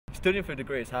Studying for a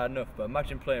degree is hard enough, but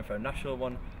imagine playing for a National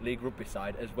 1 League rugby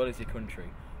side as well as your country.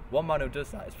 One man who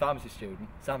does that is pharmacy student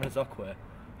Simon Uzokwe,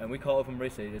 and we caught up with him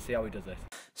recently to see how he does it.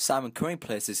 Simon currently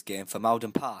plays this game for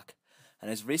Malden Park and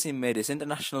has recently made his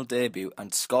international debut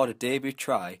and scored a debut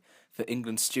try for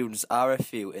England students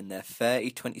RFU in their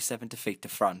 30-27 defeat to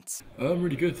France.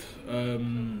 Really good.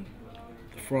 The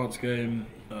France game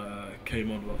came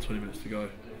on about 20 minutes to go,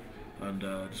 and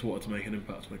just wanted to make an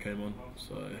impact when I came on.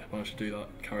 So I managed to do that,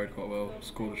 carried quite well,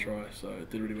 scored a try, so I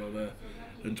did really well there.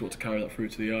 And just want to carry that through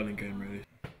to the Ireland game really.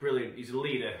 Brilliant. He's a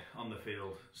leader on the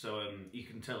field, so you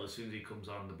can tell as soon as he comes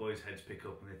on, the boys' heads pick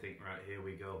up and they think, right, here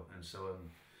we go. And so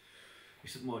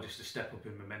it's more just a step up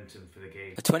in momentum for the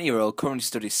game. The 20-year-old currently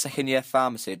studies second-year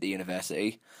pharmacy at the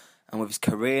university, and with his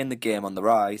career in the game on the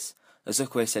rise,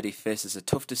 Uzokwe said he faces a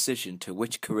tough decision to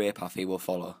which career path he will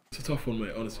follow. It's a tough one,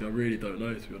 mate. Honestly, I really don't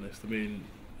know, to be honest. I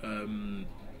mean,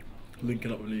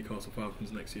 linking up with Newcastle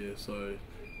Falcons next year, so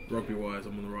rugby-wise,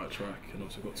 I'm on the right track, and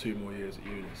also I've got 2 more years at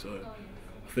uni. So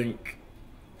I think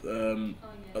at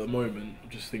the moment, I'm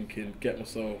just thinking, get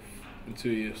myself in 2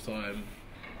 years' time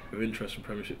with interest from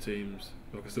Premiership teams.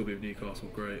 I can still be with Newcastle,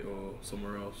 great, or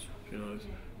somewhere else, who knows.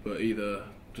 But either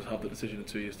just have the decision in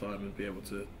 2 years' time and be able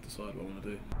to decide what I want to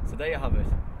do. So there you have it.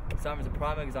 Simon's a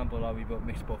prime example of how we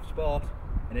mix both sport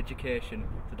and education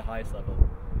to the highest level.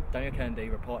 Daniel Kennedy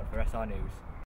reporting for SR News.